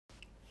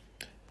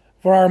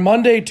For our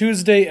Monday,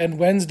 Tuesday, and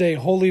Wednesday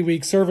Holy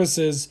Week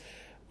services,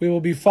 we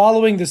will be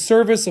following the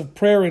service of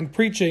prayer and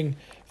preaching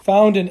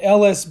found in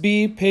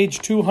LSB, page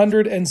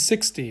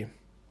 260.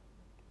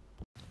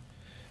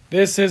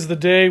 This is the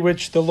day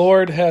which the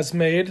Lord has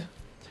made.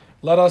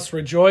 Let us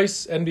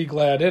rejoice and be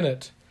glad in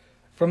it.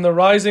 From the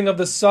rising of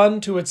the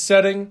sun to its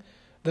setting,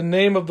 the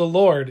name of the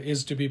Lord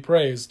is to be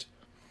praised.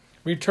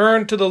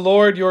 Return to the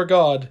Lord your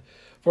God,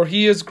 for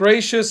he is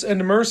gracious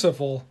and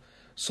merciful,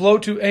 slow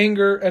to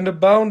anger and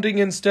abounding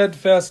in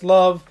steadfast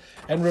love,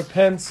 and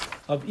repents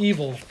of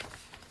evil.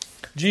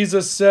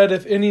 Jesus said,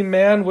 "If any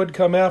man would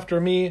come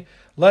after me,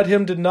 let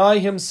him deny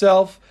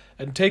himself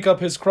and take up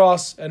his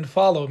cross and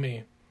follow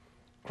me."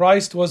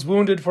 Christ was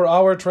wounded for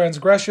our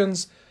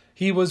transgressions,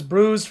 he was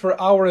bruised for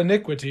our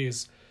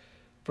iniquities.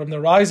 From the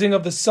rising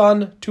of the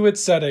sun to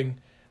its setting,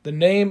 the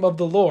name of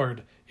the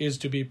Lord is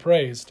to be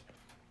praised.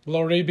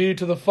 Glory be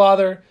to the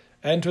Father,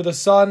 and to the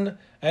Son,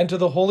 and to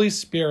the Holy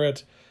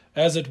Spirit,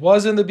 as it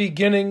was in the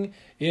beginning,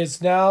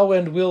 is now,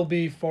 and will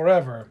be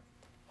forever.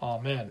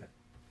 Amen.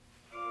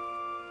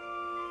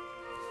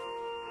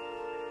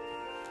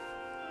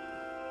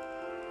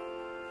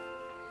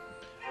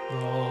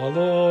 The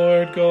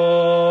Lord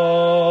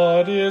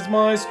God is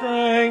my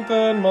strength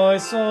and my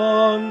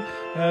song,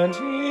 and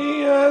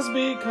he has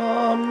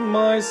become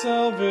my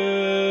salvation.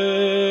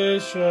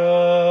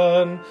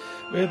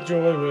 With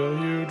joy will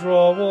you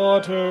draw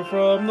water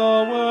from the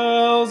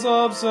wells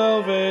of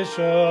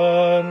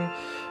salvation.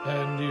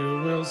 And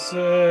you will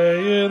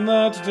say in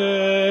that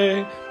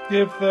day,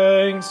 "Give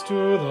thanks to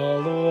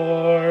the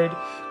Lord.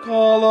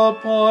 Call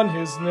upon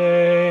his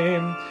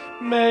name.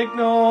 Make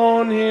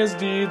known his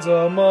deeds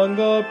among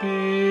the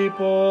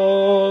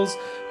peoples.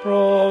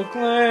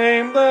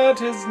 Proclaim that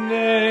his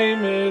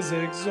name is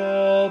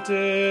exalted.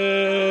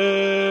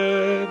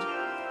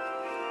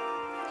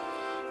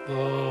 The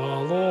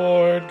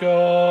Lord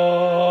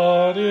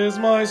God is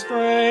my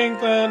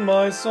strength and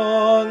my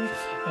song,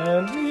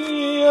 and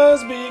he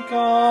has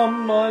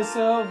become my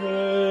salvation.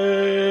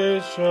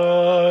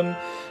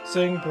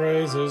 Sing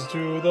praises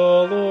to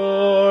the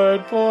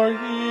Lord, for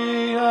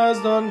he has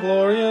done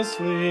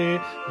gloriously.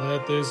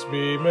 Let this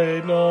be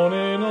made known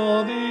in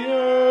all the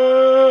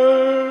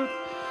earth.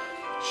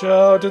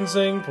 Shout and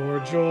sing for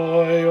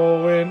joy,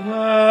 O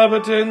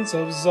inhabitants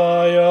of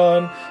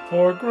Zion,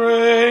 for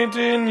great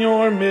in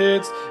your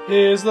midst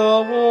is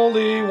the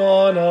Holy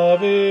One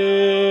of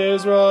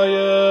Israel.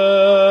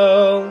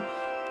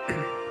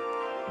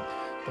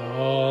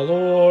 The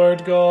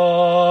Lord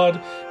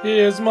God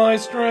is my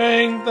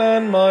strength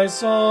and my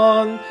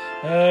song,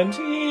 and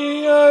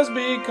he has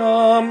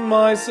become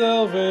my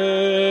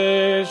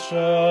salvation.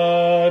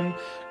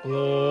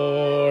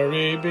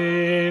 Glory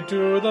be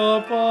to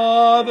the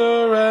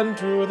Father, and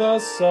to the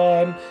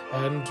Son,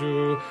 and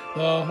to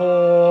the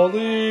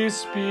Holy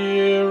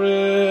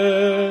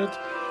Spirit,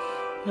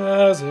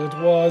 as it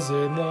was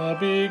in the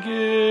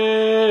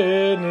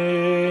beginning,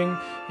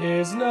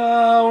 is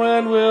now,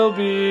 and will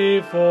be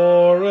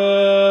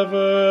forever.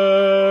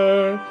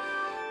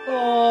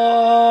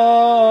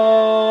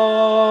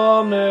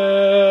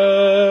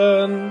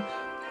 Amen.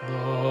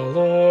 The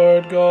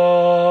Lord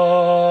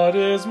God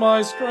is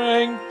my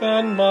strength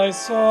and my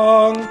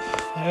song,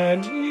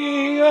 and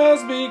he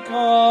has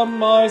become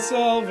my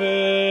salvation.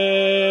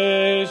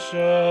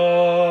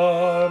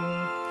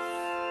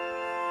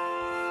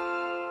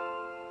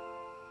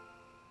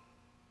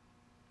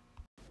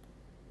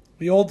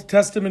 The Old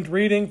Testament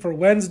reading for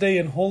Wednesday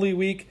in Holy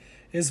Week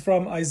is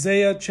from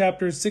Isaiah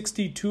chapters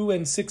 62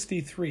 and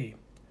 63.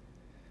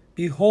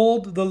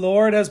 Behold, the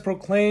Lord has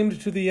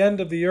proclaimed to the end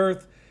of the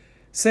earth,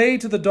 say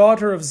to the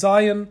daughter of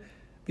Zion,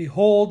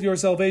 behold, your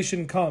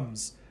salvation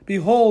comes.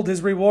 Behold,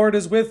 his reward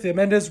is with him,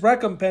 and his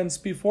recompense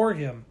before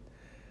him.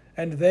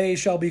 And they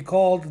shall be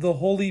called the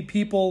holy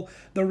people,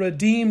 the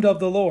redeemed of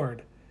the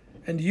Lord.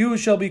 And you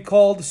shall be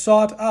called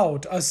sought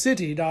out, a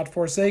city not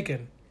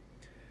forsaken.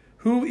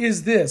 Who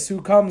is this who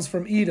comes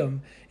from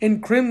Edom, in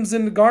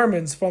crimson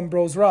garments from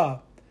Bozrah?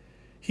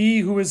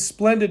 He who is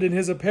splendid in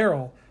his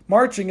apparel,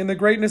 marching in the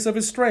greatness of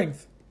his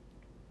strength.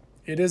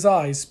 It is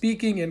I,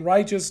 speaking in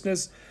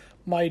righteousness,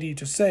 mighty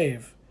to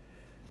save.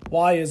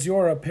 Why is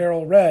your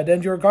apparel red,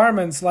 and your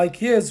garments like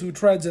his who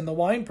treads in the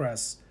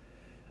winepress?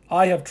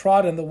 I have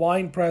trodden the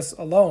winepress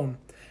alone,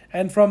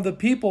 and from the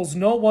peoples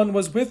no one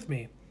was with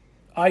me.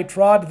 I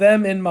trod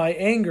them in my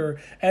anger,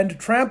 and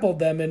trampled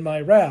them in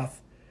my wrath.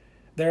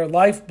 Their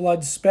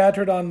lifeblood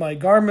spattered on my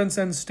garments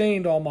and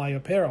stained all my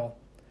apparel.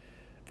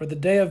 For the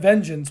day of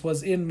vengeance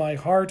was in my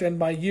heart, and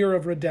my year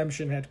of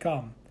redemption had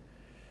come.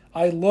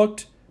 I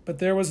looked, but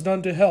there was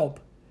none to help.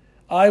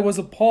 I was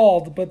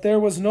appalled, but there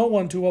was no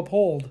one to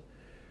uphold.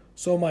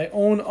 So my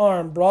own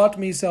arm brought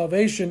me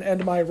salvation,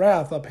 and my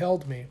wrath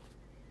upheld me.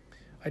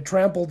 I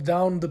trampled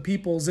down the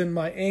peoples in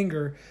my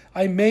anger.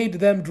 I made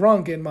them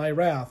drunk in my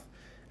wrath,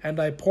 and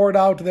I poured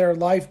out their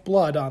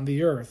lifeblood on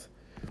the earth.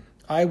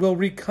 I will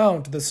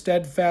recount the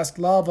steadfast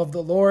love of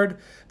the Lord,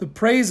 the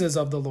praises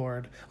of the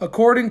Lord,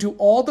 according to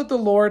all that the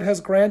Lord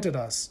has granted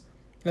us,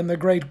 and the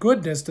great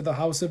goodness to the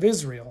house of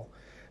Israel.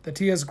 that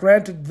he has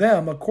granted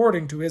them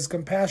according to his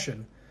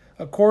compassion,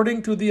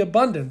 according to the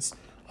abundance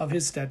of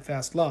his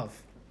steadfast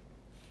love.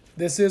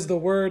 This is the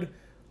word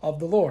of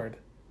the Lord.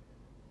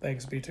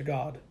 Thanks be to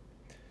God.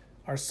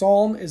 Our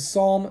psalm is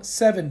Psalm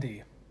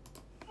 70.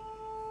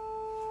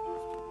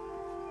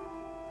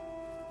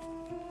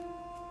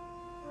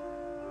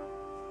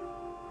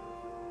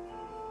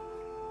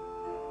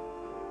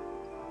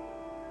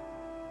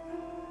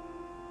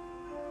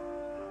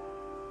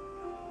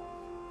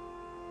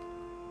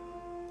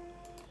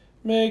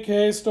 Make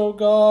haste, O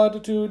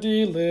God, to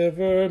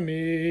deliver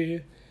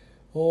me.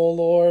 O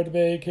Lord,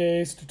 make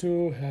haste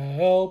to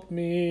help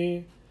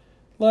me.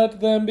 Let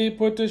them be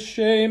put to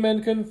shame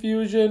and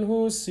confusion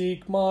who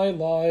seek my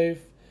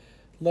life.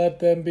 Let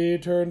them be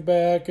turned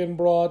back and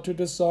brought to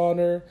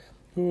dishonor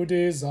who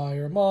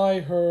desire my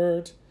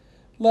hurt.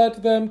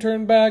 Let them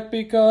turn back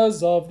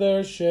because of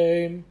their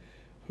shame,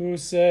 who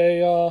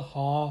say,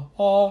 "Aha,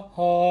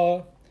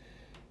 aha."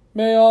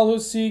 May all who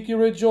seek you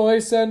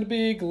rejoice and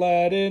be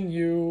glad in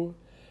you.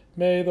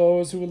 May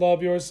those who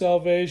love your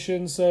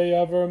salvation say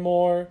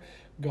evermore,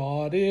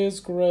 God is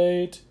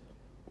great.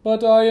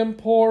 But I am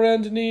poor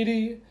and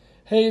needy.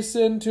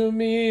 Hasten to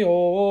me,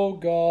 O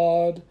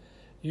God.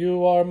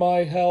 You are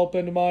my help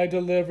and my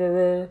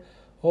deliverer.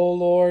 O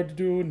Lord,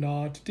 do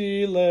not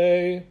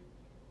delay.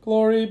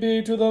 Glory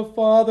be to the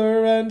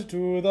Father, and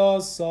to the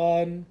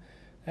Son,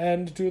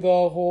 and to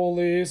the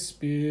Holy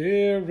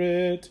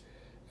Spirit,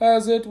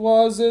 as it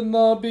was in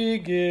the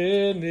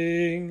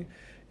beginning,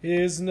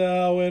 is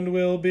now, and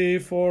will be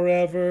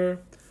forever.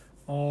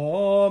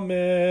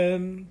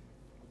 Amen.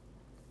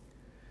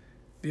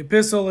 The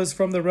epistle is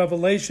from the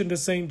Revelation to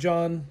St.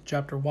 John,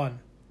 chapter 1.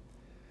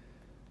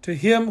 To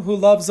him who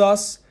loves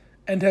us,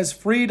 and has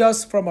freed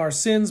us from our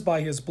sins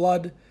by his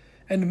blood,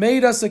 and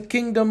made us a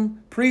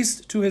kingdom,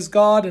 priest to his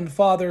God and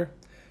Father,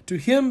 to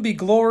him be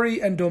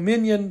glory and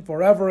dominion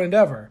forever and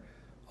ever.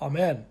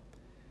 Amen.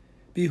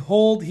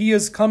 Behold, he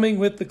is coming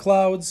with the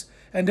clouds,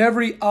 and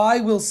every eye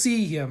will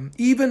see him,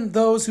 even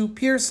those who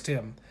pierced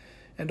him,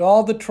 and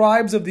all the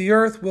tribes of the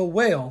earth will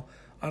wail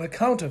on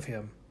account of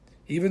him.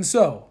 Even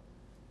so.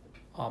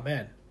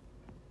 Amen.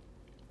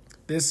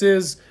 This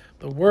is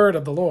the word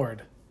of the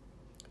Lord.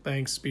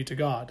 Thanks be to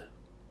God.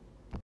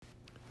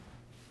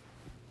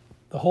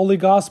 The Holy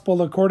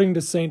Gospel according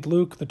to St.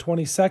 Luke, the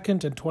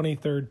 22nd and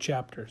 23rd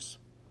chapters.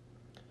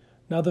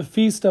 Now the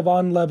feast of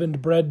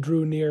unleavened bread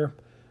drew near,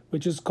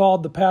 which is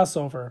called the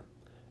Passover,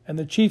 and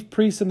the chief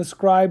priests and the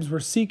scribes were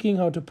seeking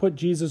how to put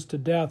Jesus to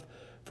death,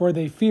 for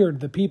they feared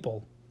the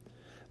people.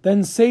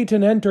 Then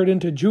Satan entered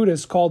into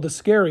Judas, called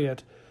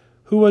Iscariot,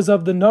 who was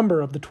of the number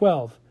of the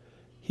 12.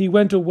 He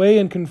went away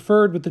and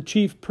conferred with the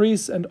chief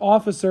priests and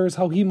officers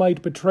how he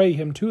might betray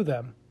him to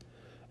them.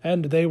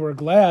 And they were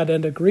glad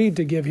and agreed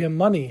to give him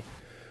money.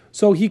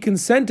 So he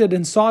consented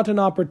and sought an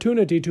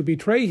opportunity to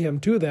betray him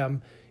to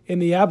them in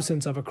the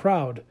absence of a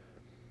crowd.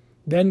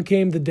 Then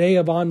came the day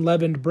of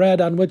unleavened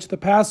bread, on which the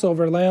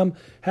Passover lamb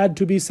had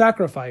to be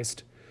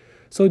sacrificed.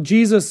 So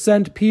Jesus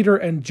sent Peter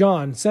and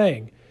John,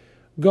 saying,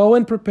 Go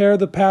and prepare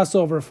the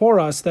Passover for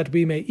us, that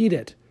we may eat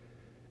it.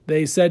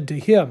 They said to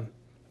him,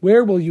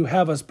 Where will you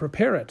have us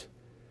prepare it?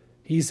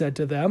 He said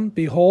to them,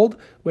 Behold,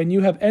 when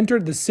you have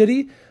entered the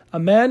city, a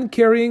man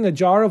carrying a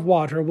jar of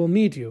water will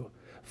meet you.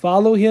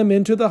 Follow him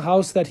into the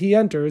house that he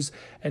enters,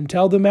 and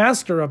tell the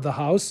master of the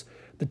house,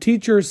 The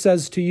teacher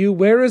says to you,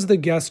 Where is the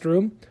guest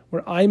room,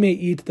 where I may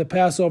eat the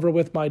Passover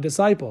with my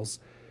disciples?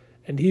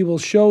 And he will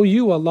show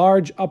you a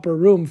large upper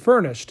room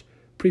furnished.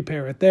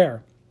 Prepare it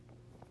there.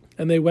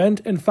 And they went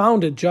and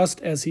found it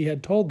just as he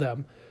had told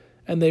them,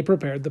 and they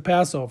prepared the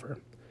Passover.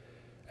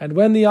 And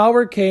when the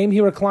hour came, he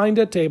reclined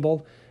at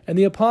table, and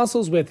the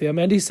apostles with him,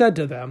 and he said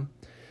to them,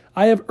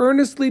 I have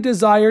earnestly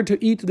desired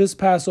to eat this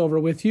Passover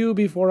with you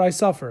before I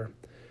suffer.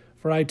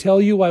 For I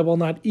tell you, I will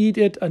not eat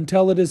it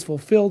until it is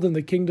fulfilled in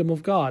the kingdom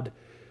of God.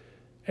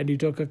 And he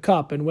took a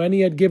cup, and when he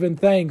had given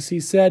thanks, he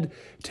said,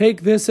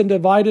 Take this and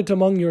divide it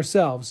among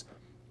yourselves.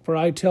 For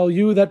I tell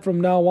you that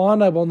from now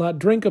on I will not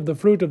drink of the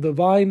fruit of the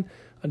vine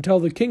until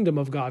the kingdom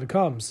of God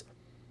comes.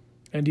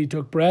 And he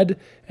took bread,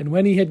 and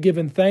when he had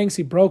given thanks,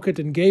 he broke it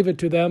and gave it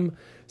to them,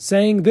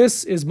 saying,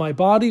 This is my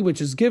body which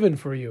is given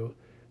for you.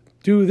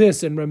 Do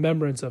this in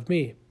remembrance of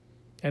me.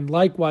 And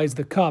likewise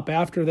the cup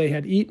after they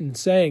had eaten,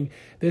 saying,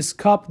 This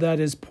cup that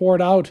is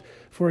poured out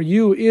for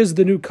you is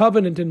the new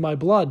covenant in my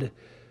blood.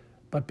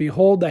 But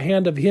behold, the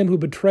hand of him who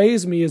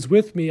betrays me is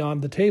with me on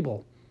the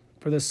table.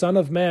 For the Son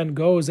of Man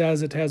goes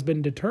as it has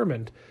been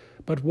determined,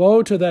 but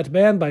woe to that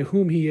man by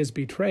whom he is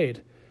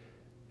betrayed.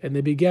 And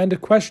they began to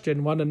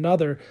question one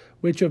another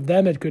which of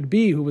them it could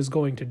be who was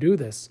going to do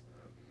this.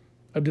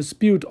 A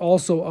dispute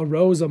also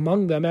arose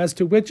among them as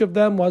to which of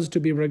them was to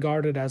be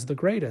regarded as the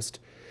greatest.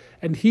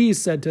 And he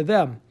said to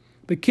them,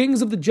 The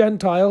kings of the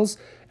Gentiles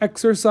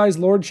exercise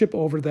lordship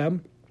over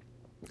them,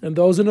 and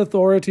those in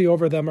authority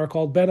over them are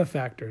called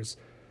benefactors.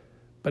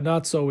 But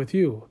not so with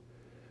you.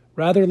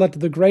 Rather let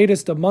the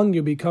greatest among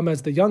you become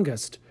as the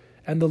youngest,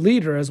 and the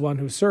leader as one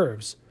who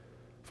serves.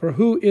 For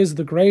who is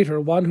the greater,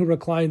 one who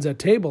reclines at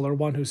table or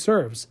one who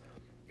serves?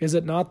 Is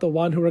it not the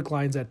one who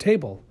reclines at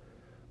table?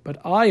 But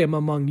I am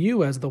among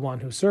you as the one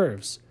who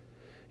serves.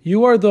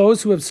 You are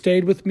those who have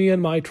stayed with me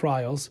in my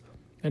trials,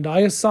 and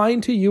I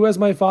assign to you as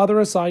my Father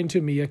assigned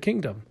to me a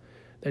kingdom,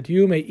 that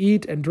you may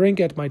eat and drink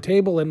at my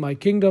table in my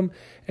kingdom,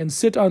 and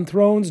sit on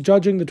thrones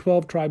judging the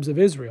 12 tribes of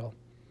Israel.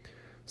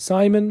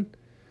 Simon,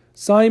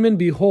 Simon,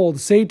 behold,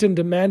 Satan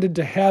demanded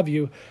to have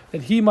you,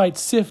 that he might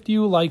sift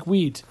you like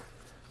wheat.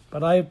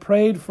 But I have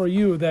prayed for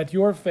you that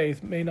your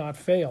faith may not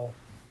fail.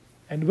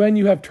 And when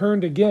you have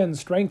turned again,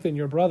 strengthen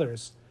your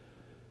brothers.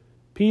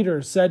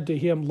 Peter said to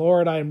him,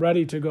 Lord, I am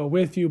ready to go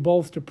with you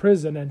both to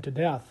prison and to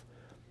death.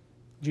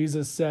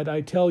 Jesus said,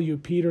 I tell you,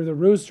 Peter, the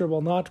rooster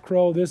will not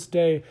crow this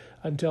day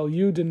until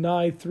you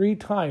deny 3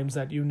 times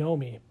that you know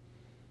me.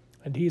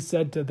 And he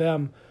said to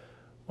them,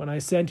 When I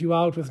sent you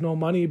out with no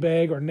money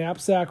bag or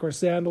knapsack or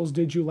sandals,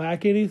 did you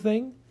lack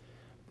anything?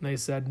 And they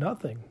said,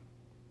 Nothing.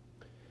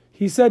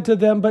 He said to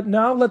them, But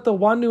now let the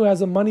one who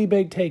has a money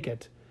bag take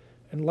it,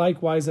 and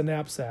likewise a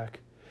knapsack.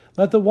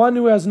 Let the one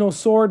who has no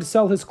sword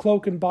sell his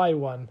cloak and buy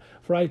one,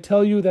 for I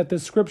tell you that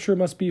this scripture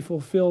must be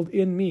fulfilled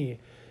in me.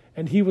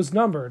 And he was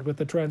numbered with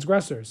the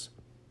transgressors.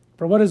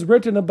 For what is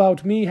written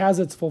about me has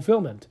its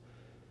fulfillment.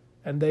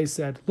 And they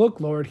said, Look,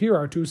 Lord, here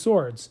are 2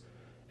 swords.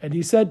 And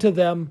he said to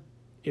them,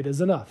 It is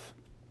enough.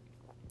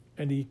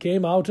 And he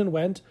came out and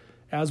went,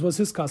 as was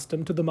his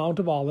custom, to the Mount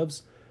of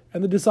Olives,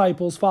 and the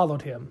disciples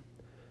followed him.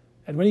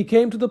 And when he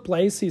came to the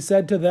place, he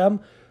said to them,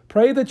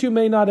 Pray that you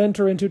may not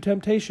enter into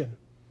temptation.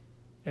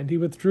 And he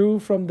withdrew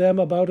from them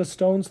about a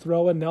stone's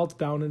throw, and knelt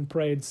down and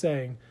prayed,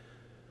 saying,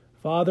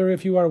 Father,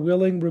 if you are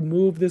willing,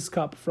 remove this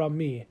cup from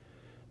me.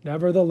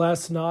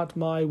 Nevertheless, not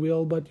my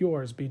will, but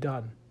yours be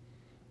done.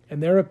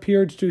 And there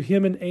appeared to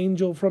him an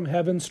angel from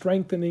heaven,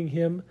 strengthening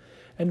him.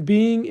 And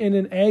being in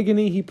an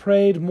agony, he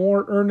prayed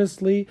more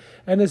earnestly,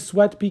 and his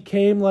sweat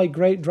became like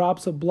great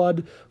drops of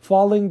blood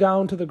falling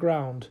down to the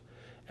ground.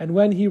 And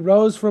when he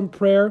rose from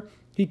prayer,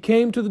 he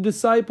came to the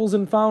disciples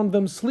and found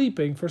them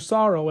sleeping for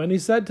sorrow. And he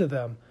said to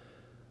them,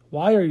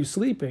 Why are you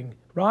sleeping?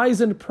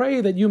 Rise and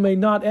pray that you may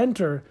not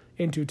enter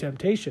into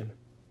temptation.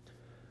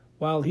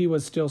 While he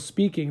was still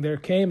speaking, there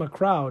came a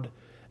crowd,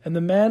 and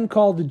the man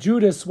called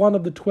Judas, one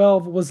of the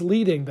 12, was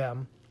leading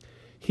them.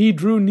 He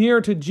drew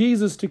near to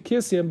Jesus to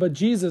kiss him, but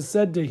Jesus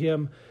said to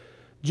him,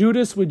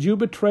 Judas, would you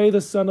betray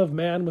the Son of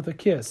Man with a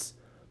kiss?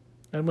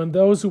 And when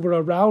those who were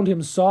around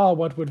him saw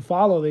what would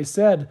follow, they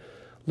said,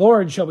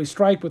 Lord, shall we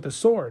strike with the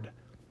sword?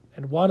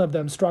 And one of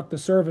them struck the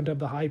servant of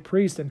the high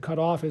priest and cut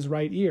off his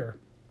right ear.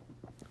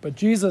 But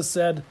Jesus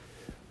said,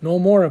 No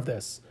more of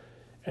this.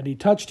 And he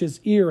touched his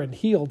ear and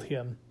healed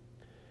him.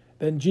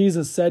 Then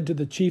Jesus said to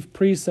the chief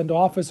priests and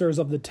officers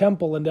of the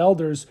temple and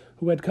elders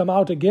who had come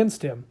out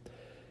against him,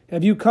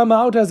 Have you come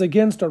out as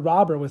against a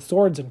robber with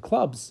swords and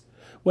clubs?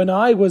 When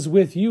I was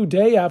with you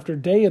day after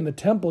day in the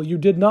temple, you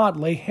did not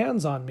lay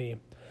hands on me.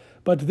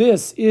 But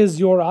this is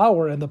your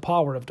hour and the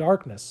power of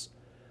darkness.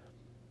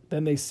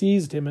 Then they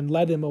seized him and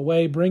led him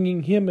away,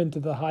 bringing him into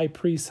the high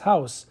priest's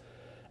house.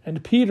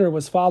 And Peter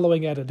was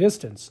following at a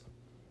distance.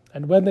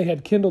 And when they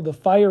had kindled a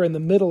fire in the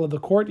middle of the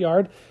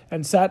courtyard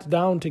and sat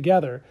down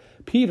together,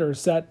 Peter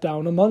sat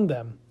down among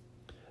them.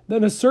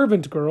 Then a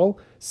servant girl,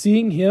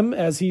 seeing him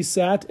as he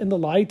sat in the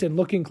light and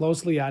looking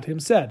closely at him,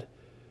 said,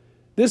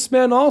 This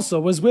man also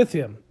was with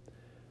him.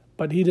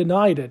 But he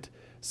denied it,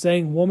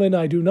 saying, Woman,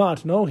 I do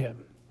not know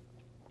him.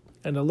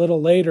 And a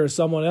little later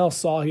someone else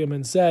saw him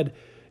and said,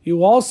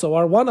 You also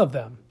are one of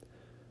them.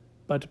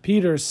 But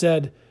Peter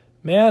said,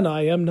 Man,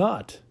 I am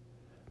not.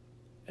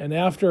 And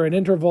after an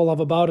interval of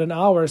about an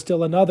hour,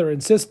 still another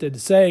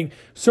insisted, saying,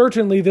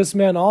 Certainly this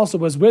man also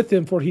was with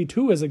him, for he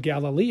too is a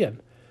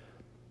Galilean.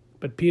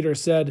 But Peter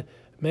said,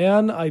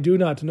 Man, I do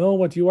not know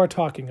what you are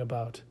talking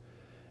about.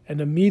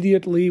 And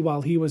immediately,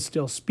 while he was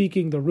still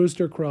speaking, the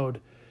rooster crowed.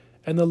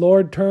 And the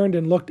Lord turned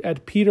and looked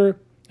at Peter,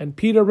 and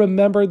Peter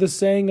remembered the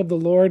saying of the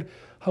Lord,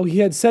 how he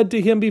had said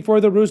to him, Before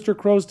the rooster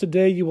crows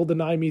today, you will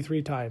deny me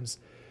 3 times.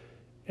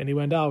 And he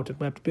went out and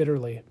wept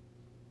bitterly.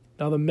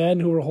 Now the men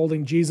who were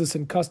holding Jesus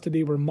in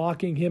custody were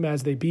mocking him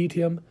as they beat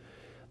him.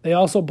 They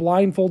also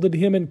blindfolded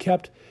him and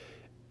kept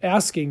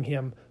asking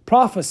him,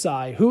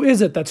 Prophesy, who is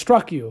it that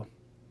struck you?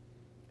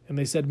 And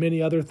they said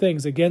many other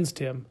things against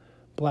him,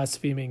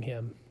 blaspheming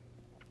him.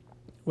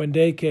 When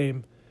day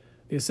came,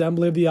 the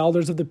assembly of the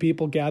elders of the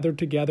people gathered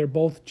together,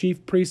 both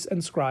chief priests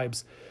and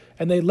scribes,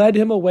 and they led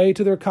him away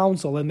to their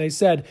council, and they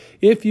said,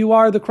 If you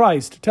are the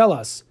Christ, tell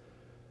us.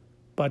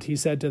 But he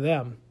said to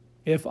them,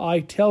 If I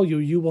tell you,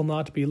 you will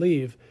not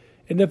believe,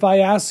 and if I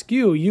ask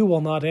you, you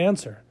will not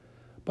answer.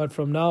 But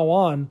from now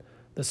on,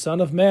 the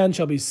Son of Man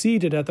shall be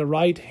seated at the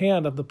right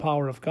hand of the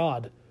power of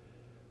God.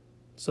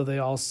 So they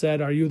all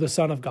said, Are you the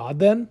Son of God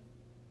then?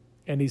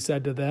 And he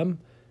said to them,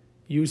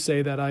 You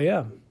say that I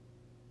am.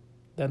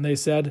 Then they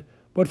said,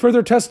 What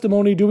further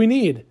testimony do we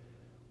need?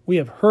 We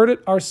have heard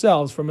it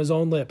ourselves from his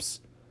own lips.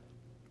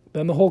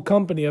 Then the whole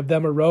company of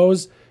them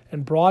arose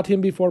and brought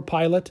him before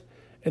Pilate,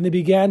 and they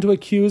began to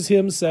accuse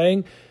him,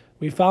 saying,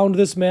 We found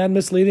this man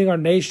misleading our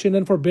nation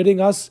and forbidding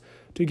us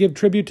to give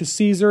tribute to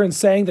Caesar, and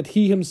saying that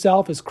he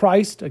himself is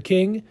Christ, a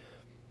king.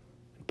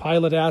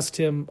 Pilate asked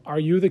him, "Are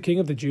you the king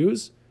of the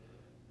Jews?"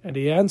 And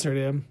he answered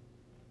him,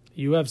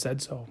 "You have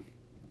said so."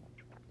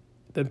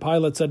 Then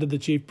Pilate said to the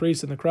chief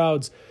priests and the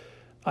crowds,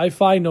 "I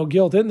find no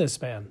guilt in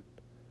this man."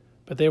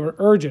 But they were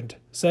urgent,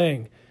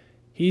 saying,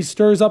 "He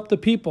stirs up the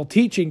people,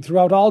 teaching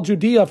throughout all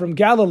Judea from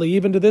Galilee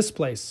even to this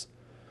place."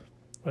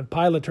 When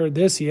Pilate heard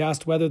this, he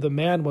asked whether the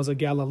man was a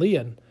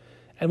Galilean.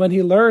 And when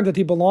he learned that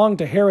he belonged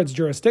to Herod's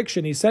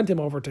jurisdiction, he sent him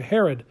over to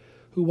Herod,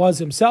 who was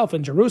himself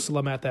in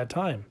Jerusalem at that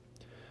time.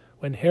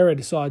 When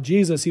Herod saw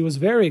Jesus, he was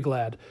very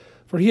glad,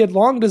 for he had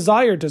long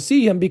desired to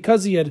see him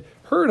because he had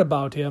heard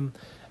about him,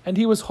 and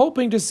he was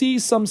hoping to see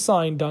some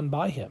sign done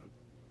by him.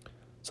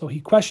 So he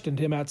questioned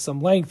him at some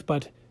length,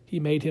 but he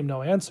made him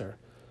no answer.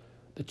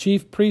 The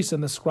chief priests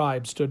and the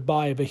scribes stood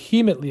by,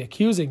 vehemently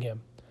accusing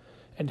him.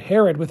 And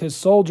Herod with his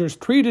soldiers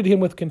treated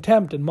him with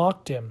contempt and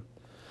mocked him.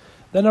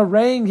 Then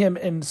arraying him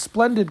in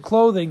splendid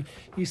clothing,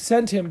 he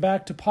sent him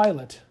back to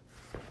Pilate.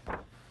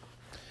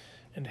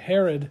 And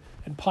Herod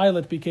and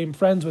Pilate became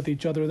friends with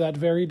each other that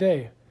very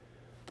day,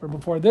 for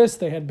before this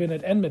they had been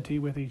at enmity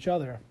with each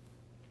other.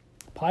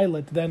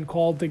 Pilate then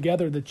called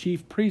together the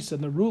chief priests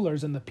and the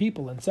rulers and the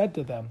people, and said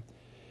to them,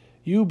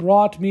 "You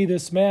brought me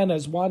this man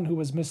as one who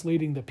was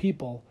misleading the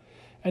people,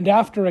 and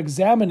after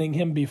examining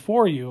him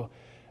before you,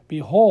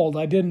 behold,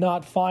 I did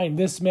not find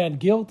this man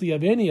guilty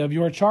of any of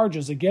your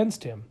charges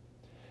against him.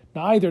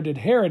 Neither did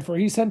Herod, for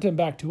he sent him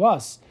back to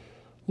us.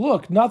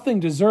 Look, nothing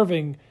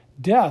deserving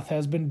death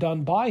has been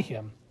done by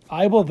him.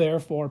 I will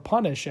therefore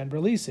punish and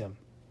release him."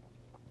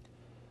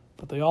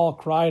 But they all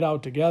cried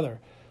out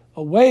together,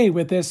 "Away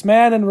with this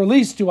man, and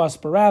release to us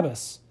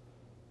Barabbas,"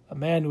 a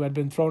man who had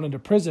been thrown into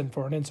prison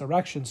for an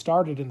insurrection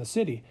started in the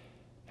city,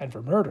 and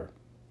for murder.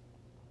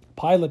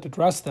 Pilate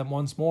addressed them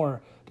once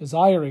more,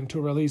 desiring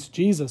to release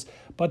Jesus,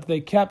 but they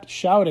kept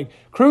shouting,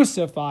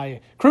 "Crucify!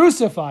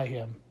 Crucify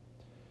him!"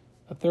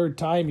 A third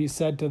time he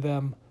said to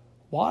them,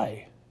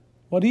 "Why?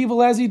 What evil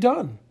has he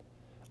done?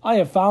 I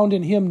have found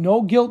in him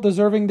no guilt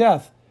deserving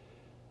death.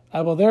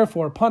 I will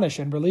therefore punish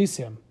and release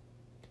him."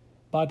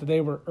 But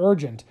they were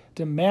urgent,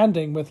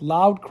 demanding with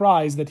loud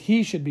cries that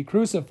he should be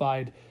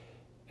crucified,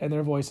 and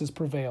their voices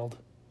prevailed.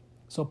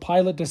 So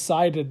Pilate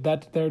decided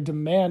that their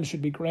demand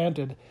should be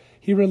granted.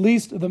 He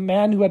released the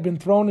man who had been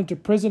thrown into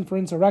prison for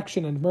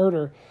insurrection and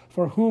murder,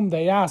 for whom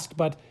they asked,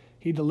 but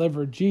he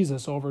delivered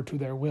Jesus over to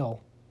their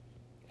will.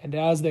 And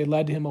as they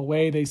led him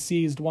away, they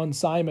seized one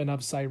Simon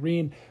of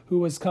Cyrene, who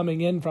was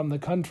coming in from the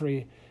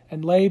country,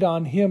 and laid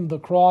on him the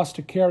cross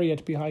to carry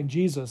it behind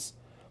Jesus.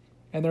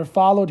 And there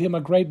followed him a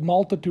great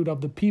multitude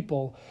of the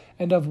people,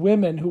 and of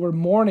women who were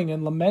mourning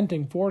and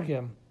lamenting for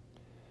him.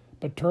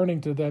 But turning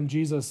to them,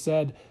 Jesus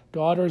said,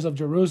 "Daughters of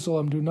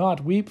Jerusalem, do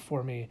not weep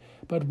for me,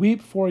 but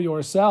weep for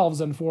yourselves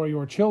and for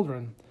your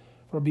children.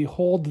 For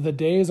behold, the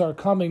days are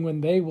coming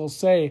when they will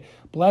say,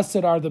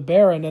 'Blessed are the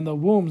barren and the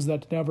wombs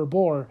that never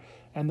bore,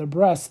 and the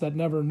breasts that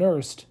never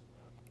nursed.'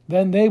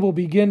 Then they will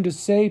begin to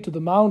say to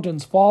the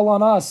mountains, 'Fall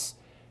on us,'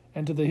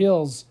 and to the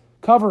hills,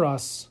 'Cover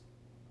us.'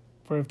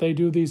 For if they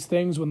do these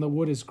things when the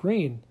wood is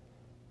green,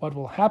 what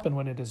will happen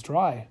when it is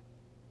dry?"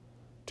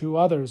 2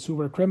 others who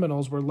were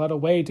criminals were led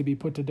away to be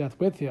put to death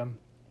with him.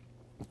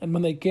 And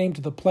when they came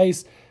to the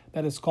place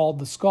that is called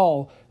the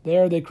Skull,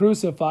 there they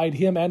crucified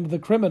him and the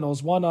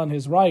criminals, one on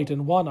his right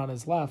and one on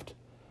his left.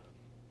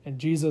 And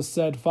Jesus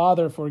said,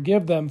 "Father,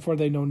 forgive them, for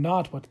they know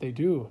not what they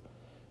do."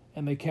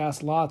 And they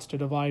cast lots to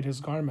divide his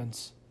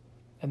garments.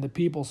 And the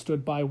people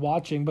stood by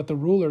watching, but the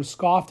rulers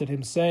scoffed at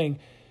him, saying,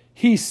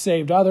 "He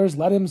saved others,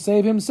 let him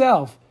save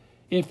himself,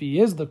 if he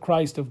is the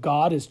Christ of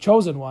God, his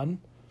chosen one."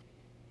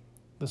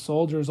 The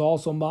soldiers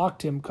also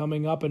mocked him,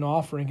 coming up and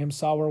offering him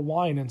sour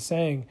wine, and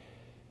saying,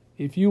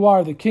 "If you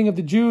are the king of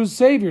the Jews,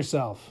 save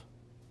yourself."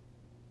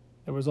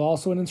 There was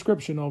also an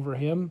inscription over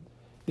him,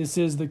 "This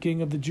is the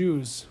King of the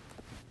Jews."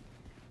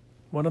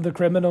 One of the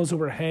criminals who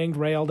were hanged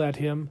railed at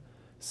him,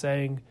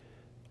 saying,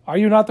 "Are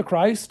you not the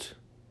Christ?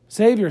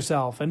 Save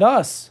yourself and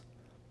us."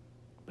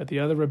 But the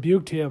other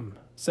rebuked him,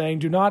 saying,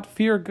 Do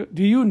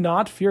you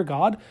not fear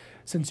God,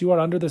 since you are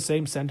under the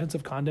same sentence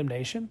of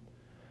condemnation?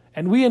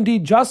 And we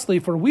indeed justly,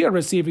 for we are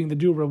receiving the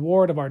due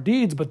reward of our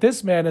deeds, but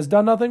this man has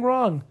done nothing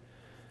wrong.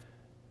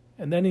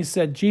 And then he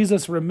said,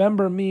 "Jesus,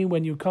 remember me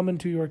when you come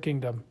into your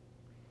kingdom."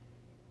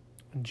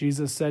 And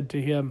Jesus said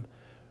to him,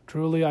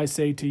 "Truly I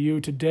say to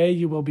you, today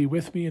you will be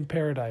with me in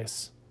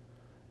paradise."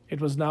 It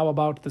was now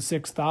about the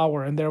 6th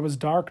hour, and there was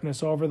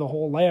darkness over the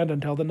whole land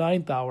until the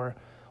 9th hour,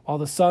 while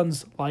the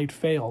sun's light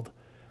failed.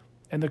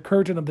 And the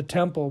curtain of the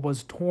temple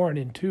was torn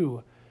in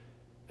two.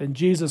 Then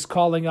Jesus,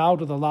 calling out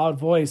with a loud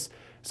voice,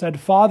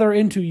 said, "Father,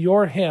 into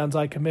your hands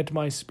I commit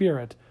my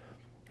spirit."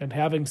 And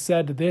having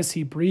said this,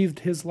 he breathed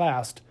his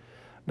last.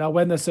 Now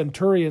when the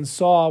centurion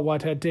saw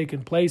what had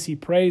taken place, he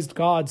praised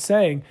God,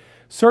 saying,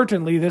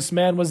 "Certainly this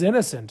man was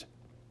innocent."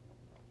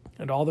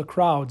 And all the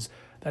crowds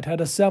that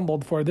had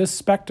assembled for this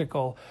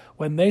spectacle,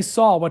 when they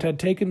saw what had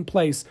taken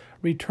place,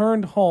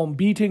 returned home,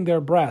 beating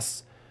their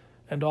breasts.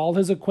 And all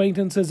his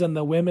acquaintances and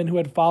the women who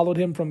had followed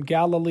him from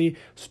Galilee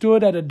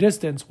stood at a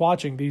distance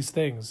watching these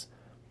things.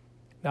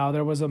 Now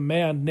there was a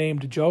man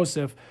named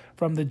Joseph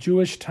from the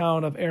Jewish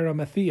town of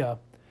Arimathea.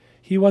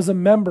 He was a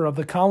member of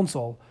the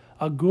council,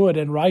 a good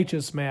and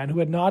righteous man who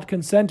had not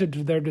consented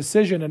to their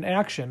decision and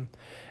action,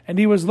 and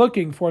he was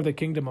looking for the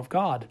kingdom of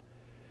God.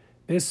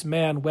 This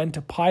man went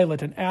to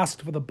Pilate and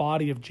asked for the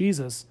body of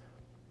Jesus.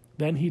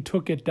 Then he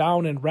took it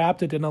down and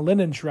wrapped it in a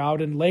linen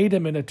shroud and laid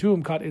him in a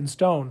tomb cut in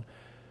stone,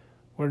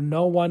 where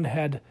no one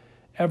had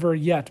ever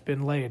yet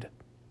been laid.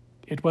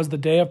 It was the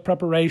day of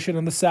preparation,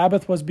 and the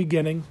Sabbath was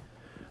beginning.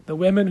 The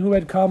women who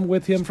had come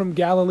with him from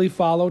Galilee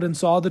followed and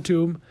saw the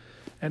tomb,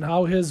 and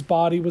how his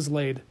body was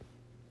laid.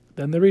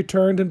 Then they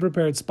returned and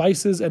prepared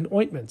spices and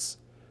ointments.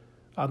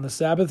 On the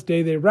Sabbath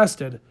day they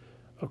rested,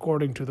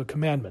 according to the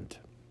commandment.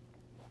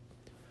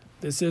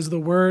 This is the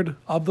word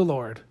of the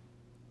Lord.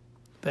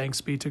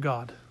 Thanks be to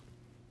God.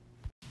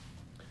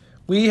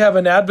 We have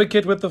an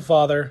advocate with the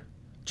Father,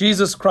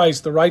 Jesus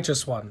Christ, the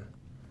righteous one.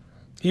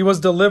 He was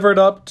delivered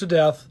up to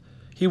death.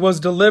 He was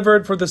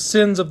delivered for the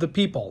sins of the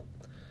people.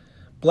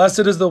 Blessed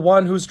is the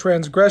one whose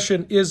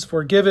transgression is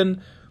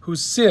forgiven,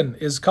 whose sin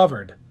is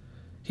covered.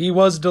 He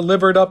was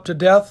delivered up to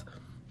death.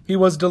 He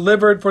was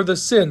delivered for the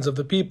sins of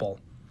the people.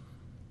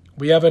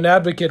 We have an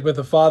advocate with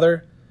the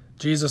Father,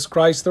 Jesus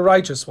Christ, the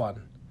righteous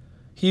one.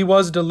 He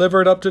was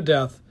delivered up to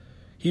death.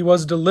 He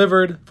was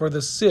delivered for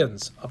the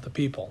sins of the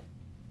people.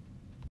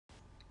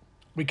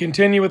 We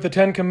continue with the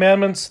Ten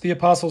Commandments, the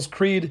Apostles'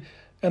 Creed,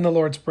 and the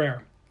Lord's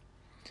Prayer.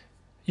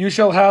 You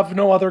shall have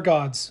no other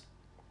gods.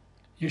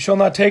 You shall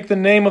not take the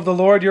name of the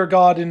Lord your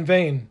God in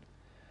vain.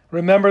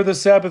 Remember the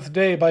Sabbath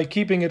day by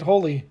keeping it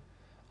holy.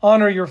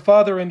 Honor your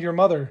father and your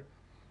mother.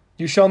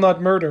 You shall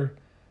not murder.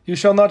 You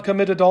shall not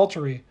commit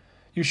adultery.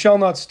 You shall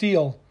not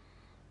steal.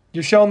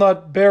 You shall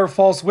not bear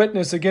false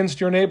witness against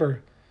your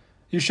neighbor.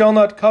 You shall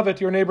not covet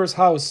your neighbor's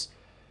house.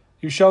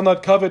 You shall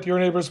not covet your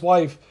neighbor's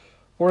wife,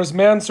 or his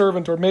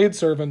manservant or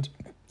maidservant,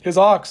 his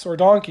ox or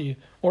donkey,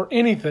 or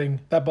anything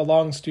that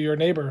belongs to your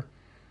neighbor.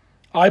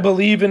 I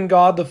believe in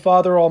God the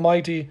Father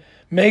Almighty,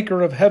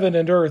 maker of heaven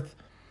and earth,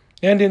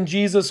 and in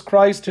Jesus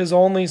Christ, his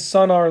only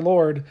Son, our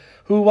Lord,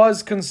 who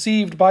was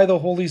conceived by the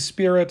Holy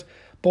Spirit,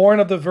 born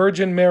of the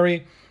Virgin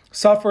Mary,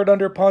 suffered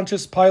under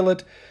Pontius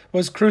Pilate,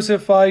 was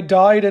crucified,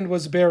 died, and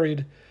was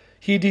buried.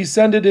 He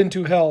descended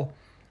into hell.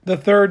 The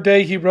third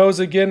day he rose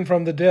again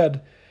from the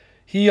dead.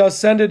 He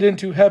ascended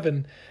into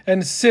heaven,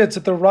 and sits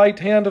at the right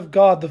hand of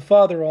God the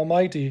Father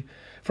Almighty.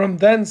 From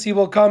thence he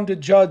will come to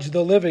judge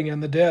the living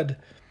and the dead.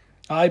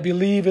 I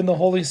believe in the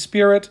Holy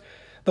Spirit,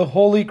 the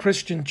holy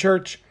Christian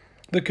Church,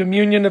 the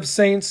communion of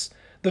saints,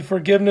 the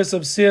forgiveness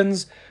of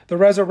sins, the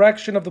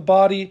resurrection of the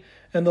body,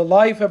 and the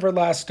life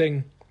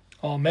everlasting.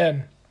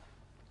 Amen.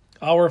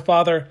 Our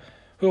Father,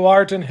 who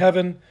art in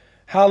heaven,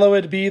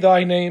 hallowed be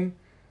thy name.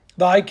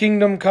 Thy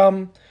kingdom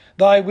come,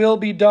 thy will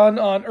be done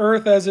on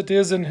earth as it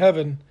is in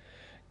heaven.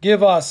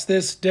 Give us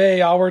this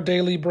day our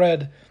daily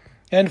bread,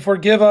 and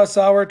forgive us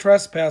our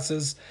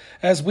trespasses,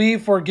 as we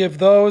forgive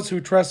those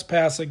who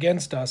trespass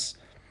against us.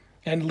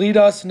 And lead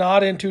us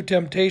not into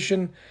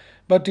temptation,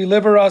 but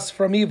deliver us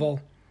from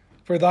evil.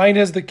 For thine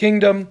is the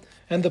kingdom,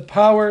 and the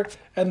power,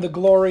 and the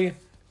glory,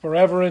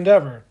 forever and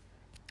ever.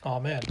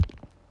 Amen.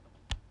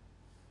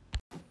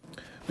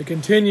 We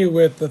continue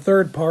with the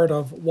third part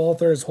of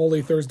Walther's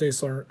Holy Thursday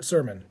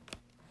sermon.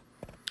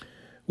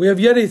 We have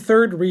yet a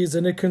third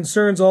reason. It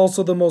concerns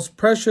also the most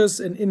precious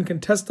and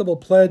incontestable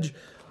pledge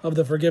of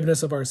the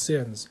forgiveness of our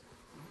sins.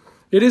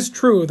 It is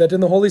true that in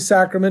the Holy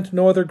Sacrament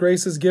no other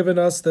grace is given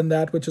us than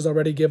that which is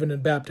already given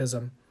in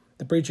baptism,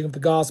 the preaching of the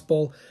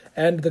gospel,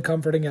 and the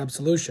comforting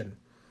absolution.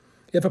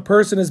 If a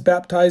person is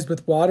baptized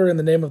with water in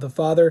the name of the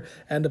Father,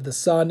 and of the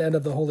Son, and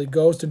of the Holy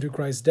Ghost into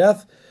Christ's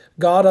death,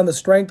 God, on the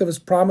strength of his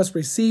promise,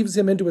 receives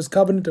him into his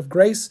covenant of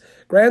grace,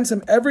 grants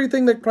him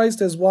everything that Christ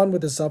has won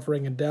with his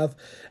suffering and death,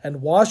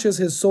 and washes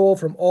his soul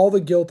from all the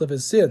guilt of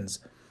his sins.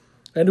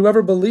 And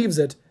whoever believes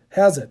it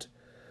has it.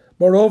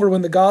 Moreover,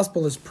 when the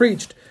gospel is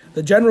preached,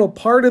 the general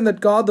pardon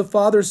that God the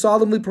Father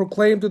solemnly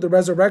proclaimed through the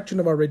resurrection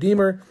of our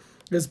Redeemer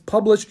is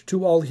published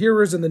to all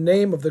hearers in the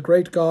name of the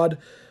great God.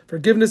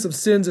 Forgiveness of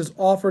sins is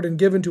offered and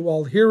given to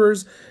all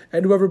hearers,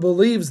 and whoever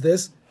believes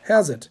this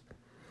has it.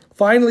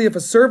 Finally, if a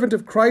servant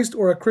of Christ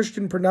or a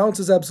Christian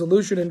pronounces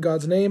absolution in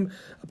God's name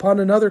upon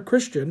another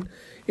Christian,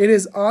 it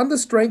is on the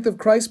strength of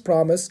Christ's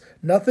promise,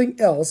 nothing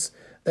else,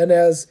 than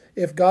as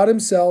if God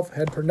himself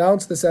had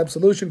pronounced this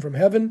absolution from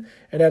heaven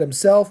and had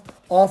himself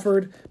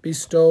offered,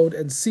 bestowed,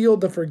 and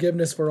sealed the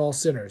forgiveness for all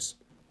sinners.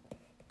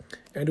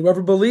 And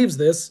whoever believes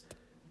this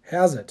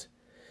has it.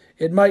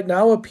 It might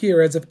now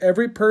appear as if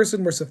every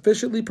person were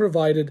sufficiently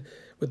provided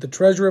with the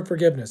treasure of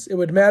forgiveness. It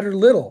would matter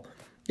little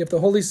if the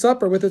Holy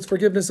Supper with its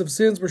forgiveness of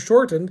sins were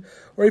shortened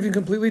or even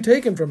completely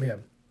taken from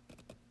him.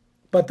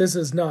 But this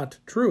is not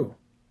true.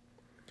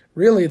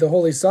 Really, the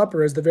Holy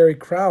Supper is the very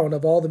crown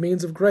of all the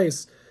means of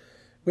grace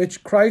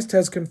which Christ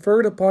has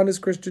conferred upon his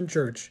Christian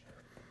church.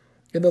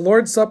 In the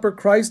Lord's Supper,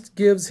 Christ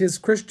gives his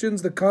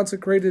Christians the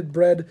consecrated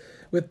bread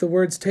with the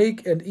words,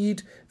 "Take and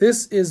eat,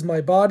 this is my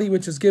body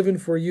which is given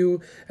for you,"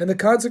 and the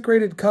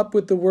consecrated cup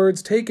with the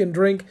words, "Take and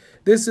drink,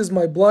 this is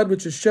my blood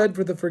which is shed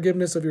for the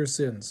forgiveness of your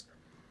sins."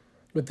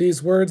 With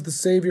these words, the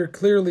Savior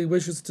clearly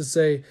wishes to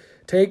say,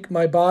 "Take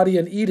my body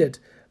and eat it,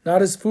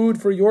 not as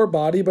food for your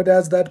body, but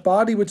as that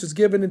body which is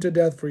given into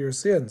death for your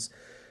sins.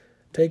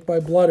 Take my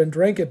blood and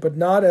drink it, but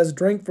not as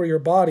drink for your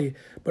body,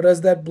 but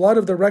as that blood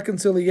of the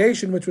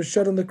reconciliation which was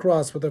shed on the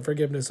cross for the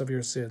forgiveness of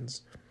your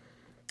sins."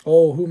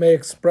 Oh, who may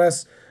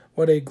express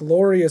what a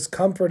glorious,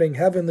 comforting,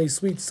 heavenly,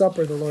 sweet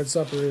supper the Lord's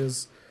Supper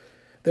is.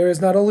 There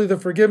is not only the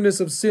forgiveness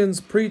of sins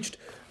preached,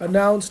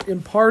 announced,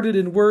 imparted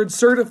in word,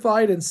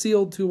 certified and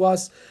sealed to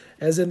us,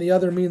 as in the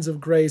other means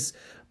of grace,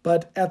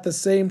 but at the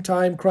same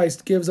time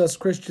Christ gives us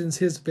Christians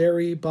his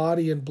very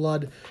body and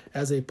blood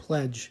as a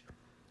pledge.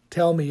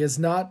 Tell me, is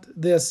not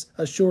this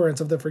assurance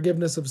of the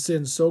forgiveness of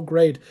sins so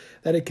great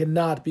that it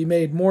cannot be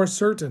made more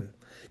certain?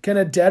 Can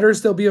a debtor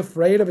still be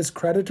afraid of his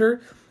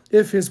creditor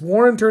if his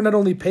warrantor not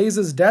only pays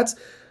his debts,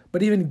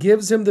 but even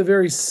gives him the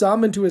very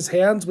sum into his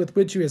hands with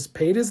which he has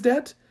paid his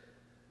debt?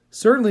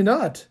 Certainly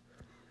not.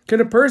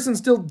 Can a person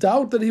still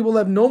doubt that he will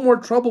have no more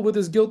trouble with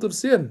his guilt of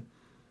sin,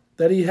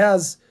 that he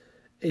has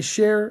a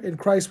share in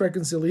Christ's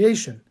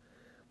reconciliation,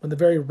 when the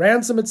very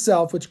ransom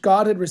itself, which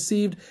God had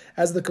received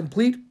as the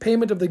complete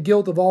payment of the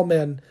guilt of all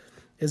men,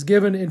 is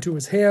given into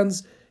his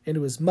hands,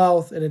 into his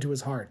mouth, and into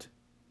his heart?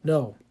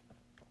 No.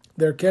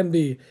 There can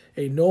be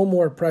a no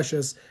more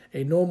precious,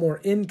 a no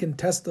more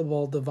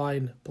incontestable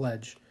divine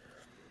pledge.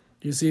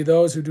 You see,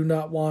 those who do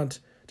not want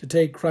to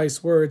take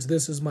Christ's words,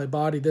 "This is my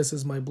body, this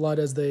is my blood,"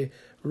 as they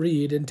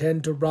read,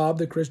 intend to rob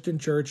the Christian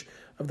church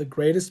of the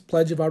greatest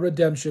pledge of our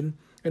redemption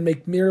and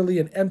make merely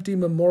an empty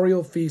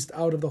memorial feast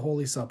out of the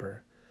Holy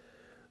Supper.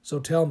 So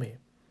tell me,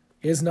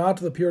 is not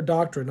the pure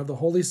doctrine of the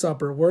Holy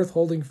Supper worth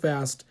holding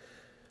fast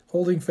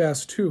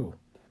to,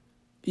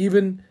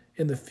 even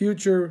in the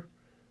future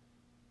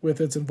with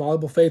its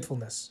inviolable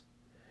faithfulness?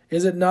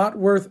 Is it not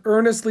worth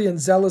earnestly and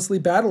zealously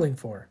battling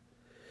for?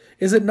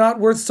 Is it not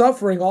worth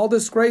suffering all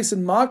disgrace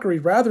and mockery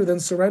rather than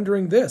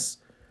surrendering this?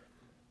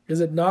 Is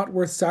it not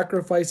worth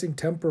sacrificing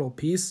temporal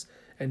peace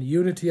and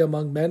unity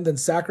among men than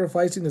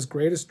sacrificing this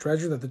greatest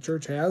treasure that the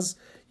church has?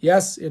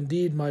 Yes,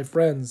 indeed, my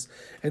friends.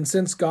 And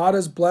since God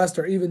has blessed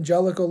our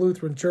evangelical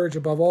Lutheran Church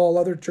above all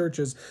other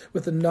churches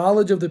with the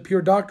knowledge of the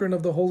pure doctrine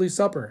of the Holy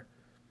Supper,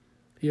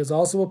 he has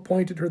also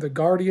appointed her the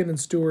guardian and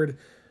steward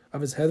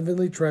of his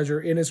heavenly treasure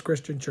in his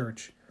Christian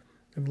church,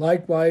 and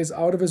likewise,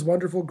 out of his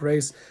wonderful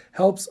grace,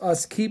 helps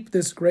us keep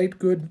this great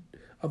good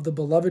of the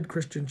beloved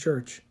Christian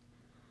church.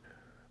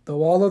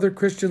 Though all other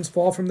Christians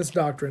fall from this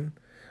doctrine,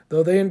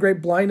 though they in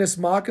great blindness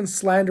mock and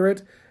slander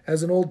it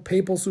as an old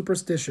papal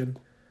superstition,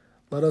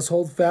 let us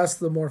hold fast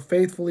the more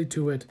faithfully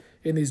to it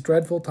in these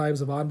dreadful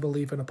times of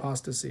unbelief and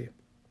apostasy.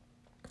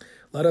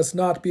 Let us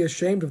not be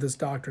ashamed of this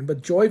doctrine,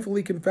 but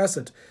joyfully confess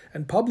it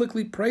and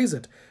publicly praise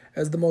it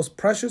as the most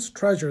precious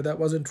treasure that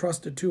was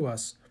entrusted to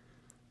us.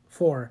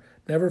 For,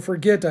 never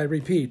forget, I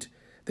repeat,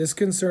 this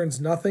concerns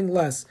nothing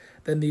less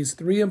than these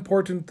three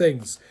important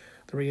things: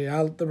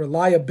 the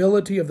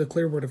reliability of the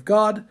clear word of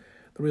God,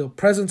 the real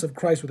presence of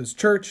Christ with his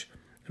church,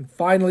 and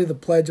finally the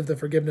pledge of the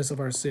forgiveness of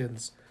our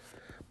sins.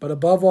 But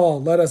above all,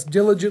 let us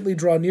diligently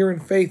draw near in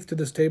faith to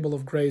this table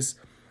of grace,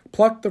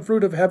 pluck the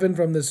fruit of heaven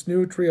from this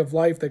new tree of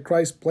life that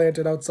Christ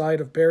planted outside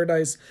of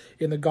paradise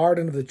in the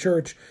garden of the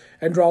church,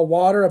 and draw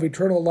water of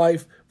eternal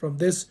life from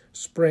this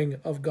spring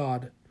of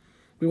God.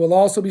 We will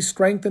also be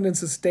strengthened and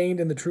sustained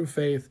in the true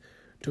faith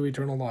to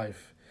eternal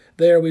life.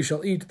 There we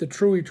shall eat the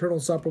true eternal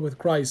supper with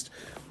Christ,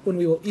 when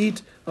we will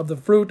eat of the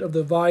fruit of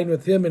the vine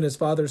with him in his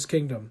Father's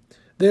kingdom.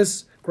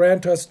 This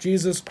grant us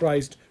Jesus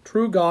Christ,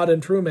 true God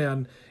and true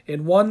man,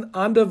 in one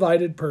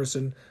undivided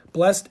person,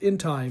 blessed in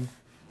time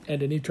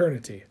and in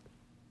eternity.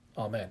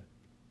 Amen.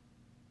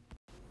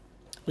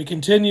 We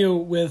continue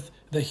with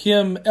the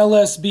hymn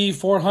LSB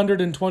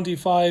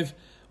 425,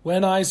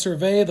 "When I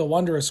Survey the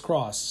Wondrous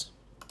Cross."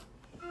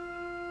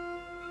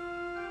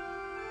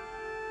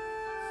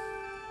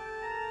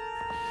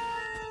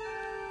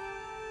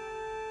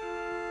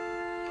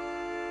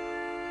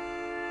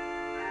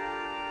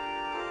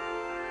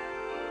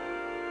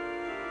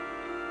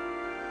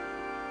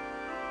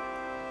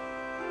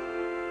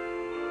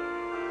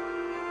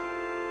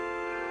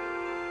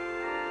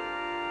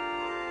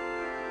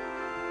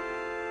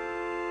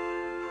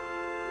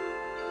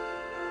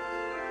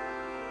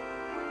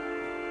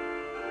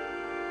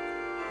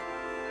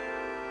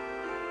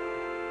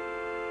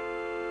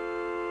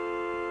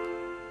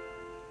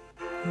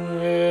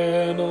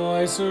 When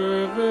I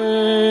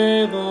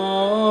survey the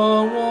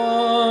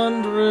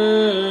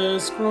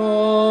wondrous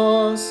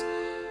cross,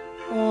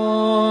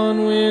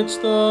 on which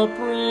the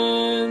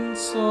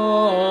Prince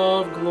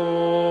of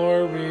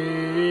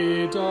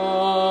Glory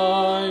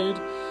died,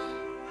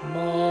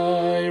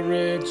 my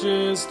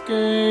richest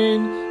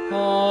gain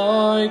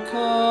I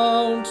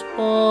count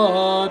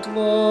but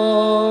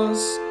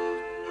loss,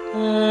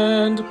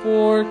 and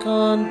pour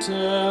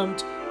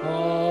contempt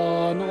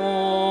on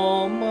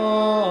all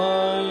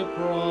my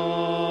pride.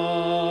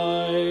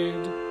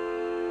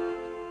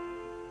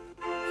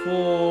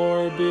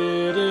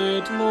 Forbid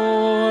it,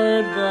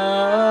 Lord,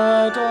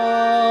 that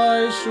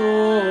I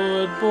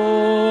should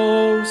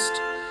boast,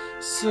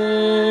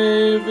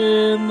 save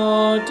in in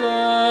the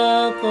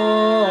death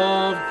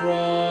of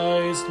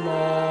Christ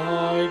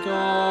my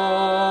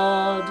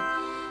God.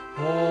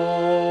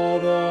 All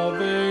the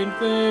vain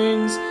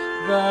things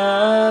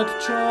that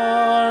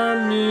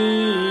charm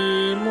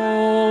me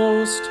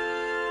most,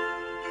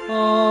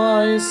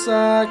 I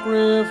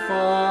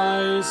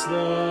sacrifice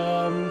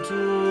them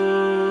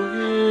to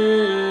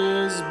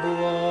his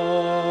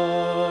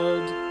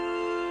blood.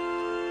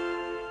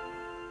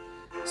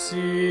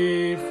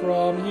 See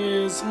from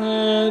his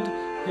head,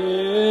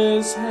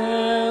 his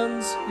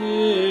hands,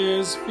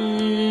 his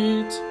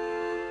feet,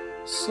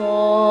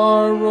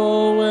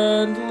 sorrow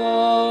and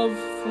love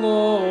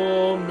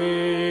flow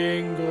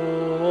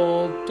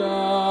mingled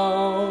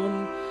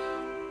down.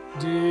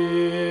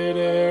 Did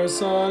e'er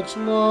such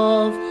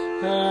love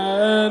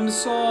and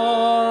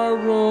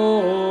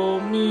sorrow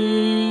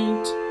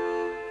meet,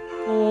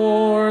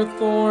 or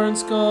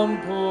thorns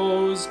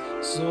compose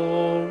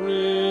so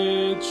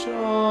rich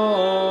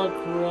a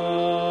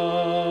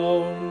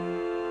crown?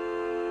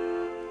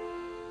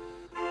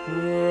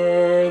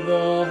 Were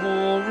the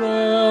whole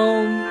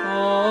realm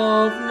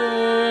of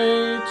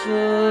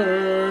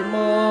nature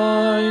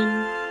mine,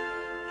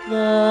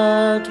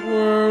 that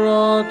were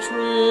a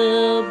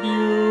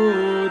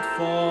tribute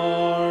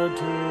far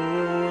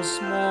too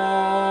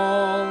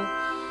small.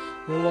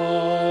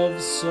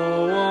 Love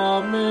so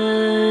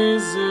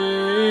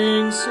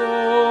amazing,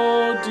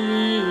 so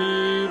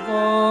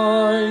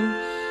divine,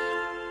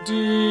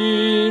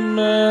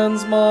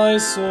 demands my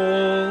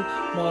soul,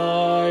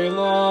 my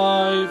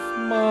life,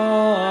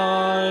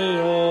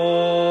 my all.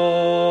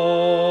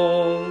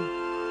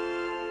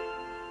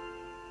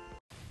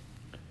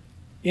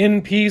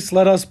 In peace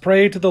let us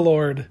pray to the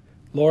Lord.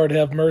 Lord,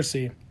 have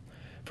mercy.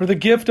 For the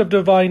gift of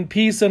divine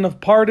peace and of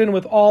pardon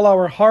with all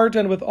our heart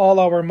and with all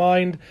our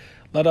mind,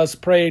 let us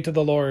pray to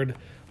the Lord.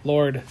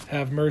 Lord,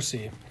 have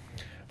mercy.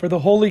 For the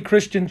holy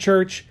Christian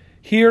Church,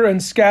 here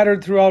and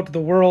scattered throughout the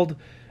world,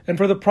 and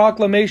for the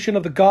proclamation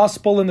of the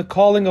gospel and the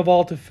calling of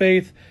all to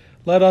faith,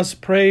 let us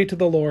pray to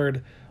the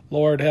Lord.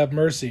 Lord, have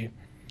mercy.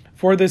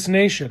 For this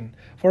nation,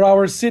 for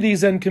our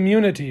cities and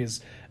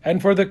communities,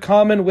 and for the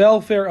common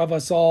welfare of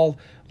us all,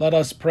 let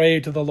us pray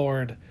to the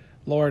Lord.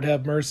 Lord,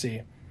 have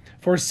mercy.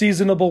 For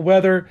seasonable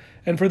weather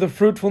and for the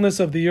fruitfulness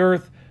of the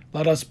earth,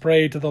 let us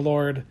pray to the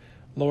Lord.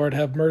 Lord,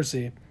 have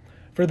mercy.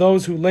 For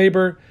those who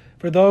labor,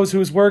 for those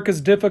whose work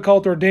is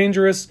difficult or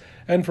dangerous,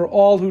 and for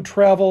all who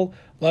travel,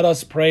 let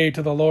us pray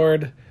to the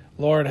Lord.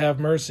 Lord, have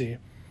mercy.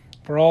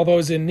 For all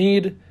those in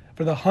need,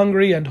 for the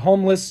hungry and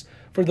homeless,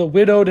 for the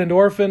widowed and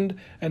orphaned,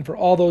 and for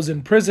all those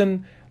in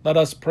prison, let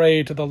us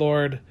pray to the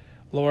Lord.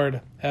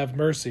 Lord, have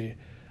mercy.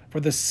 For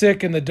the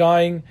sick and the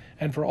dying,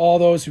 and for all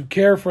those who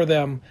care for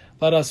them,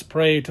 let us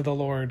pray to the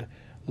Lord.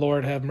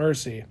 Lord, have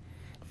mercy.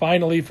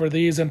 Finally, for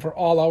these and for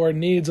all our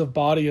needs of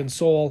body and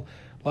soul,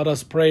 let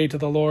us pray to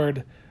the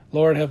Lord.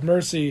 Lord, have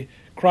mercy.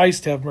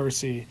 Christ, have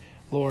mercy.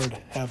 Lord,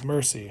 have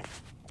mercy.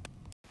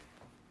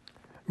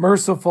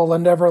 Merciful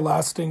and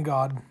everlasting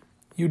God,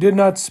 you did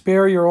not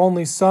spare your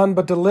only Son,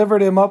 but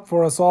delivered him up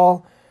for us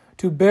all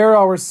to bear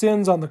our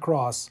sins on the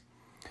cross.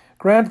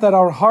 Grant that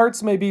our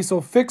hearts may be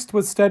so fixed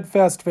with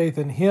steadfast faith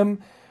in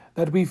him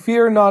that we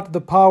fear not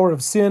the power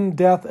of sin,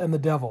 death, and the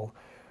devil.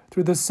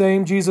 Through the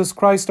same Jesus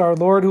Christ our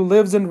Lord, who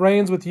lives and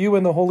reigns with you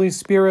in the Holy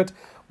Spirit,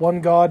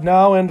 one God,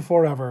 now and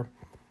forever.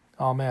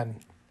 Amen.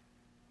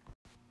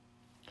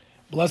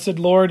 Blessed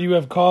Lord, you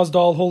have caused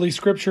all holy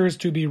scriptures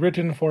to be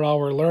written for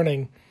our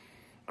learning.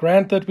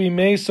 Grant that we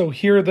may so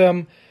hear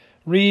them,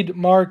 read,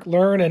 mark,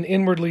 learn, and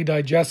inwardly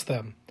digest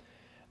them,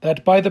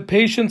 that by the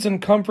patience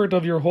and comfort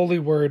of your holy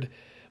word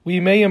we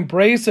may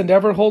embrace and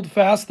ever hold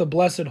fast the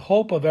blessed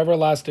hope of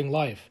everlasting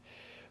life.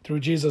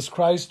 Through Jesus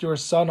Christ, your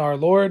Son, our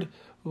Lord,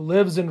 who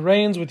lives and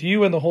reigns with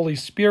you in the Holy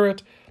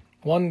Spirit,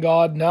 one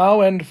God,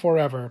 now and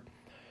forever.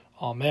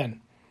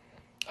 Amen.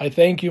 I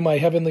thank you, my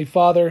heavenly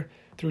Father,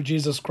 through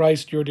Jesus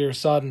Christ, your dear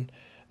Son,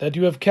 that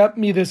you have kept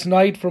me this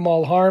night from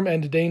all harm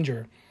and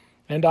danger.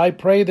 And I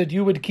pray that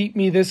you would keep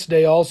me this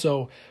day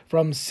also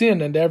from sin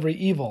and every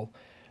evil,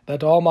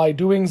 that all my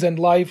doings and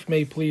life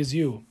may please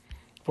you.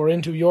 For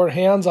into your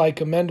hands I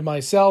commend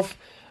myself,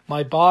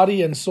 my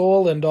body and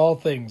soul, and all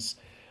things.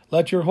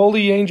 Let your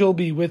holy angel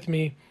be with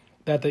me,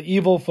 that the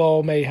evil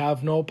foe may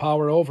have no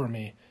power over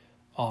me.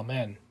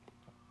 Amen.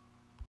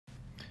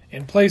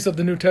 In place of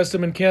the New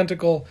Testament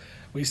canticle,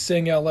 we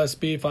sing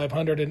LSB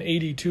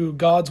 582,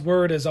 God's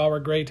Word is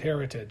our great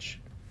heritage.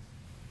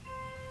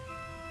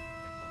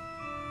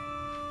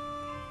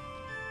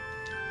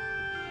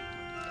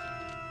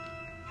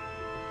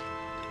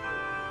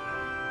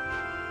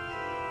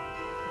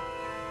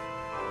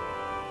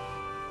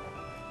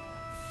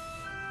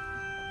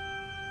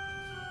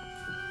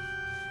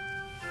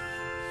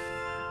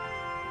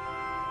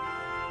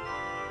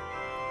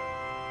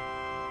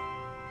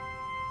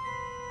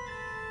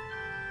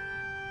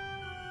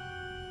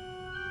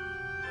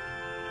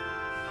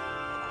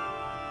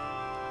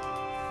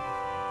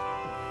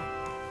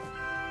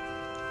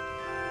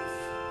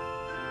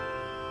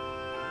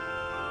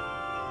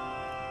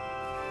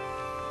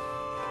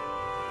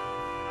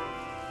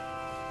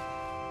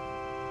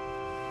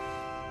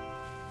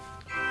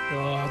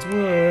 God's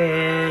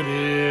word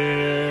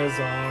is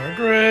our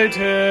great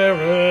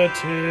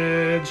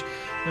heritage,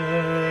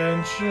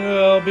 and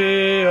shall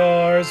be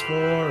ours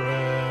forever,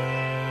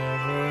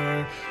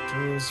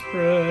 to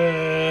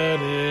spread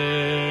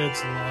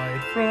its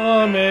light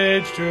from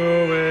age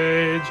to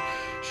age,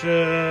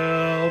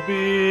 shall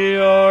be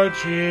our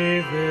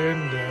chief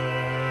endeavor.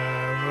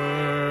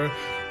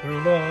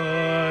 Through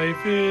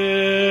life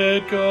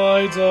it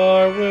guides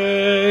our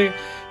way,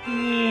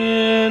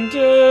 in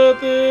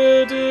death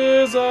it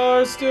is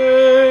our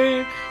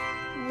stay.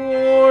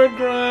 Lord,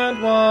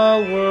 grant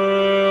while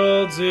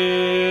worlds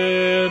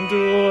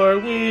endure,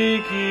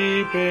 we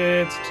keep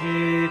its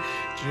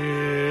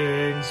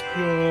teachings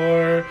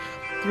pure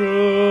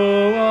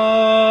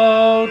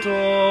throughout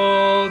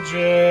all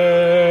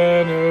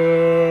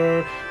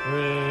generations.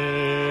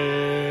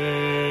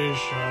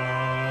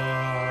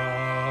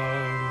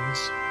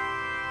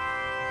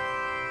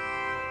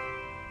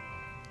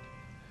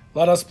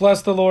 Let us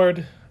bless the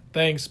Lord.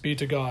 Thanks be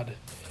to God.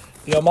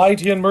 The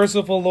Almighty and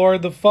merciful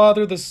Lord, the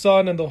Father, the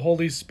Son, and the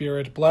Holy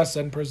Spirit, bless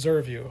and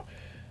preserve you.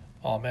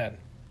 Amen.